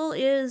 Puzzle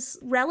is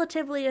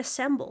relatively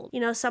assembled.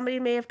 Somebody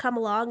may have come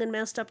along and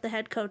messed up the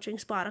head coaching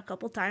spot a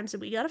couple times,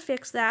 and we got to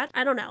fix that.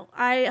 I don't know.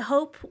 I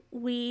hope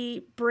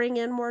we bring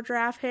in more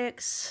draft picks.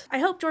 I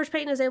hope George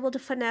Paton is able to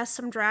finesse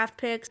some draft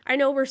picks. I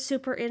know we're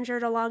super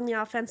injured along the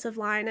offensive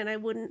line, and I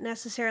wouldn't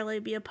necessarily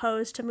be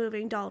opposed to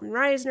moving Dalton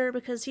Reisner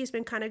because he's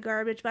been kind of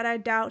garbage, but I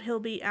doubt he'll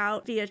be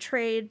out via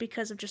trade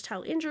because of just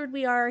how injured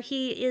we are.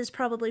 He is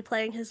probably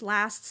playing his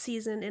last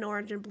season in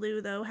orange and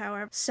blue, though,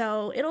 however.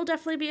 So it'll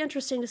definitely be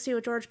interesting to see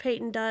what George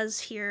Paton does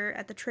here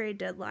at the trade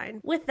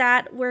deadline. With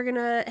that, we're going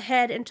to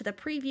head into the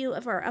preview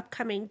of our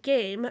upcoming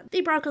game.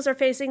 The Broncos are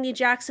facing the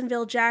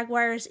Jacksonville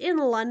Jaguars in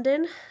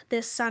London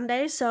this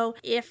Sunday, so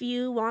if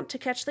you want to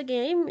catch the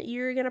game,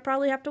 you're going to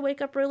probably have to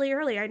wake up really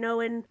early. I know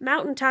in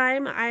Mountain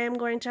Time, I am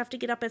going to have to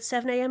get up at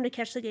 7 a.m. to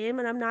catch the game,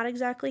 and I'm not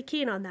exactly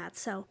keen on that.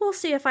 So we'll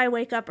see if I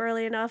wake up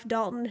early enough.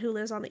 Dalton, who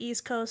lives on the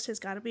East Coast, has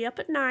got to be up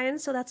at 9,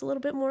 so that's a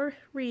little bit more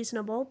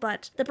reasonable.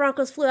 But the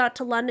Broncos flew out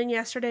to London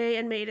yesterday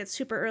and made it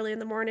super early in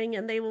the morning,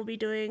 and they will be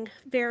doing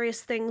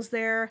various things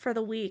there for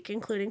the week,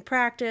 including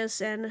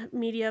practice and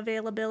media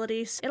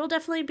availability. So it'll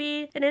definitely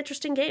be an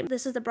interesting game.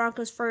 This is the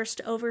Broncos' first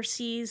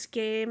overseas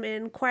game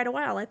in quite a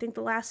while. I think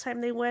the last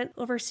time they went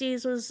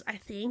overseas was, I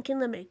think, in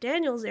the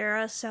McDaniels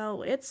era,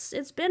 so it's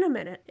been a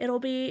minute. It'll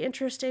be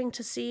interesting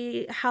to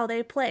see how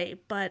they play.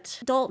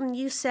 But Dalton,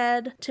 you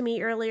said to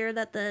me earlier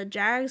that the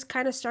Jags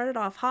kind of started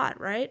off hot,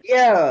 right?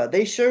 Yeah,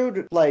 they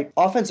showed like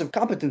offensive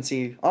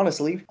competency,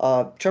 honestly.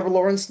 Trevor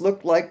Lawrence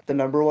looked like the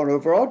number 1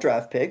 overall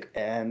draft pick,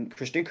 and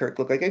Christian Kirk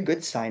looked like a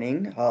good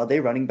signing.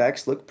 They running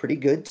backs looked pretty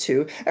good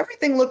too.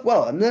 Everything looked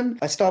well, and then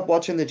I stopped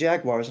watching the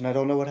Jaguars, and I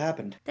don't know what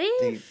happened.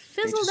 They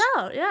fizzled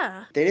out,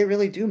 yeah. They didn't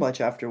really do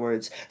much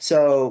afterwards.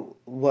 So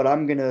what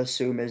I'm going to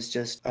assume is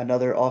just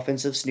another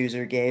offensive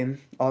snoozer game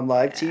on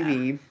live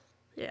TV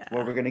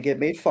where we're going to get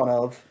made fun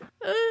of.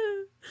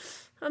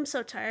 I'm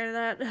so tired of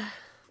that.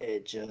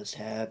 It just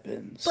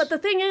happens. But the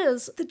thing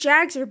is, the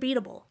Jags are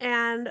beatable.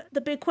 And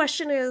the big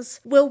question is,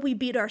 will we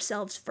beat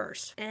ourselves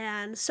first?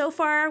 And so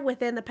far,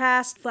 within the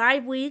past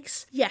 5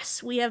 weeks,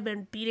 yes, we have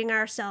been beating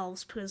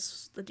ourselves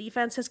because the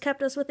defense has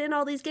kept us within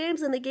all these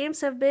games and the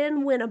games have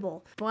been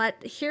winnable.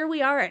 But here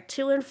we are at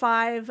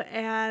 2-5,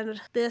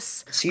 and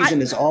this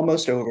season is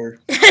almost over.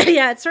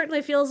 Yeah, it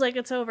certainly feels like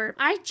it's over.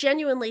 I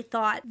genuinely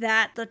thought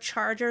that the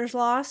Chargers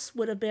loss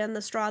would have been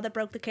the straw that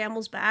broke the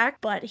camel's back,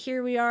 but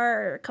here we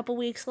are a couple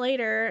weeks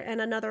later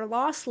and another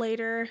loss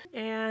later,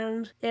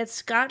 and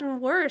it's gotten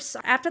worse.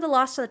 After the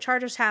loss to the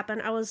Chargers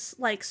happened, I was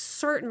like,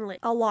 certainly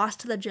a loss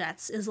to the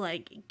Jets is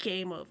like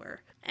game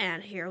over.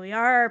 And here we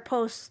are,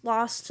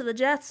 post-loss to the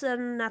Jets,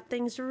 and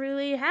nothing's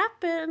really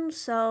happened.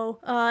 So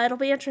it'll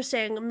be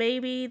interesting.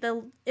 Maybe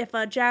if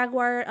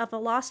a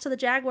loss to the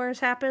Jaguars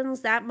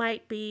happens, that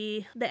might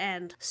be the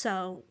end.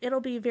 So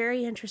it'll be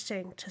very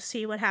interesting to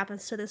see what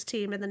happens to this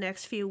team in the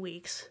next few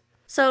weeks.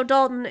 So,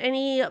 Dalton,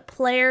 any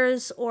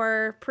players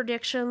or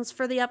predictions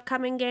for the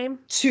upcoming game?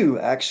 2,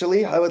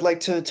 actually. I would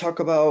like to talk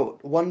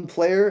about one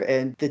player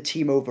and the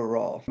team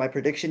overall. My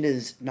prediction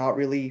is not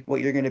really what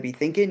you're going to be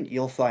thinking.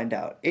 You'll find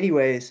out.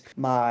 Anyways,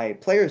 my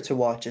player to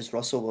watch is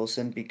Russell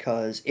Wilson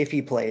because if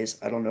he plays,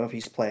 I don't know if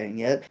he's playing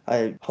yet.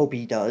 I hope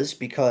he does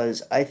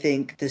because I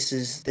think this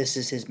is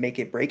his make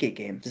it break it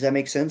game. Does that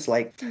make sense?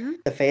 Like,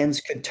 the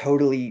fans could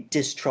totally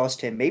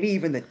distrust him. Maybe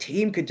even the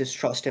team could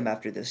distrust him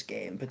after this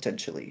game,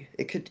 potentially.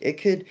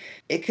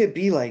 It could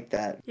be like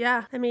that.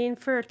 Yeah, I mean,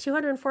 for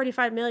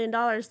 $245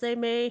 million, they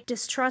may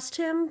distrust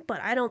him,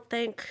 but I don't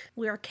think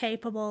we're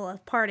capable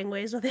of parting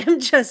ways with him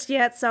just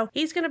yet. So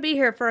he's going to be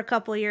here for a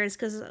couple of years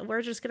because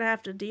we're just going to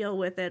have to deal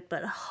with it.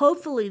 But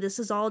hopefully this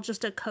is all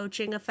just a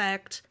coaching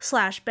effect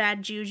 /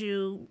 bad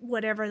juju,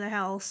 whatever the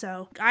hell.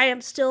 So I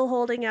am still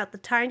holding out the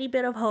tiny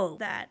bit of hope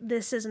that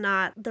this is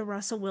not the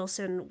Russell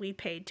Wilson we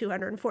paid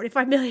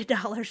 $245 million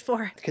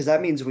for. Because that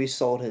means we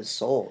sold his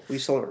soul. We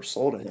sold our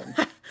soul to him.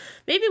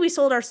 Maybe we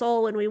sold our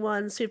soul when we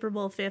won Super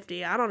Bowl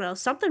 50. I don't know.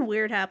 Something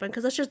weird happened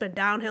because it's just been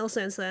downhill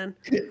since then.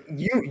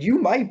 You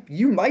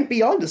might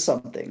be onto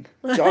something.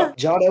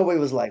 John Elway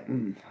was like,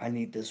 I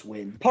need this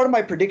win. Part of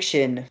my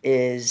prediction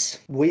is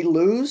we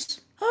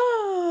lose.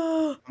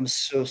 I'm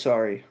so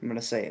sorry. I'm going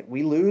to say it.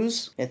 We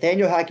lose.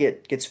 Nathaniel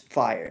Hackett gets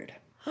fired.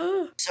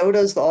 So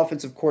does the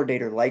offensive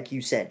coordinator, like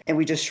you said. And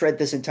we just shred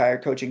this entire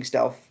coaching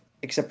staff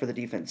except for the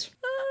defense.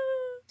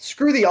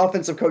 Screw the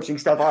offensive coaching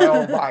stuff.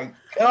 Oh my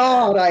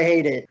God, I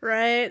hate it.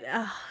 Right?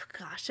 Oh,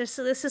 gosh. This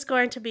is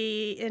going to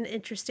be an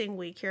interesting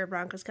week here in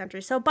Broncos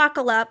country. So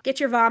buckle up, get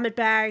your vomit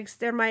bags.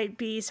 There might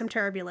be some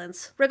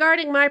turbulence.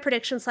 Regarding my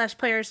predictions /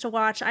 players to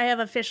watch, I have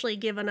officially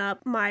given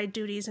up my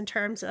duties in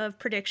terms of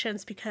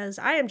predictions because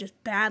I am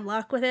just bad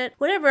luck with it.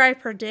 Whenever I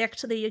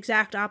predict, the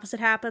exact opposite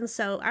happens.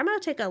 So I'm going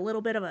to take a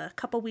little bit of a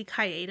couple week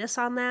hiatus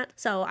on that.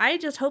 So I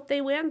just hope they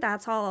win.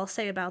 That's all I'll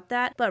say about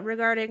that. But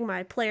regarding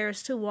my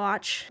players to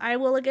watch, I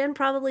will again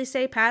probably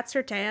say Pat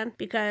Surtain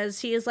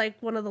because he is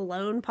like one of the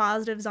lone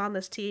positives on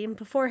this team.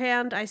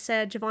 Beforehand, I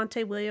said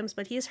Javonte Williams,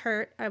 but he's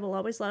hurt. I will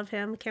always love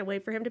him. Can't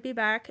wait for him to be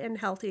back and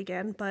healthy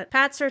again. But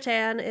Pat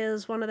Surtain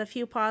is one of the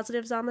few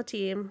positives on the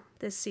team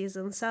this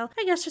season. So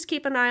I guess just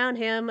keep an eye on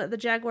him. The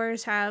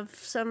Jaguars have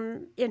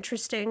some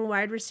interesting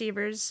wide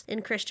receivers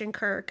in Christian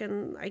Kirk,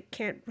 and I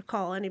can't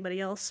recall anybody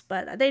else,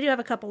 but they do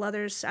have a couple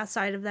others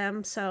outside of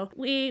them. So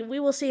we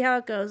will see how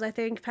it goes. I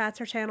think Pat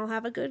Surtain will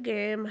have a good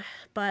game,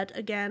 but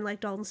again, like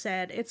Dalton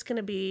said, it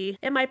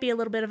might be a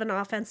little bit of an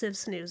offensive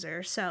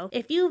snoozer. So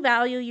if you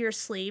value your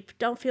sleep,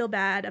 don't feel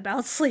bad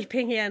about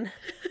sleeping in.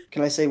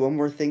 Can I say one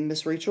more thing,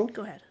 Miss Rachel?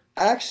 Go ahead.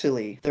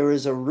 Actually, there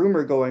is a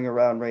rumor going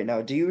around right now.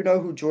 Do you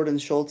know who Jordan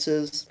Schultz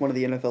is? One of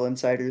the NFL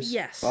insiders?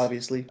 Yes.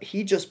 Obviously.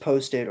 He just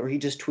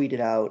tweeted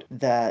out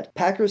that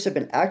Packers have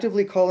been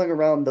actively calling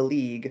around the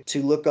league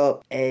to look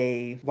up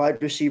a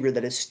wide receiver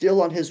that is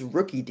still on his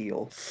rookie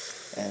deal.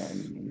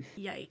 And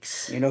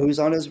yikes. You know who's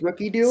on his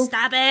rookie deal?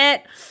 Stop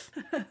it!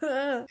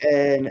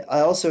 And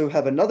I also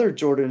have another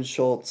Jordan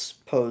Schultz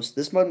post.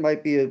 This one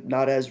might be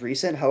not as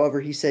recent.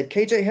 However, he said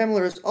KJ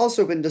Hamler has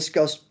also been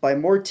discussed by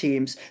more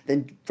teams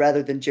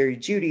rather than Jerry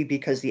Jeudy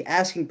because the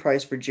asking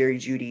price for Jerry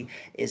Jeudy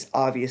is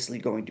obviously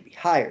going to be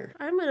higher.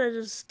 I'm going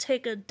to just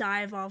take a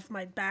dive off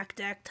my back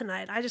deck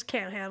tonight. I just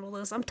can't handle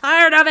this. I'm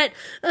tired of it.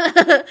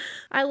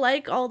 I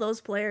like all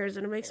those players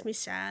and it makes me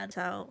sad.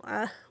 So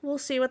we'll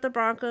see what the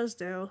Broncos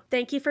do.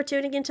 Thank you for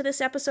tuning into this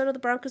episode of the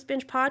Broncos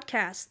Binge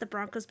Podcast. The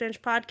Broncos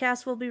Binge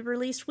Podcast will be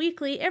released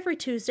weekly every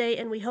Tuesday,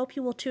 and we hope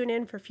you will tune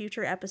in for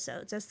future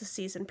episodes as the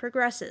season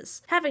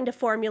progresses. Having to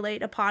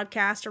formulate a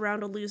podcast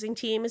around a losing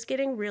team is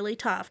getting really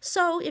tough.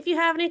 So if you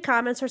have any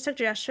comments or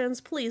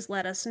suggestions, please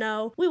let us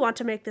know. We want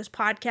to make this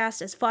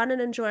podcast as fun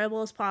and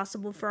enjoyable as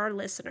possible for our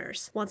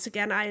listeners. Once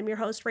again, I am your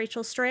host,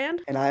 Rachel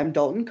Strand. And I am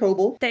Dalton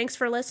Coble. Thanks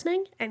for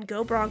listening, and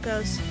go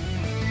Broncos.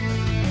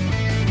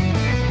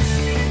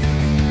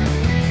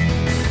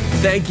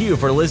 Thank you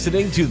for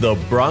listening to the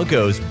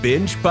Broncos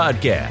Binge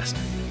Podcast,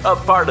 a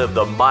part of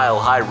the Mile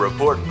High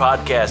Report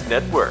Podcast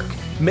Network.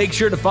 Make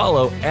sure to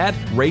follow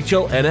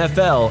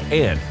 @RachelNFL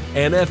and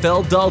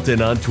NFL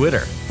Dalton on Twitter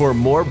for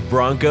more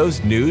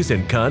Broncos news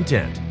and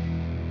content.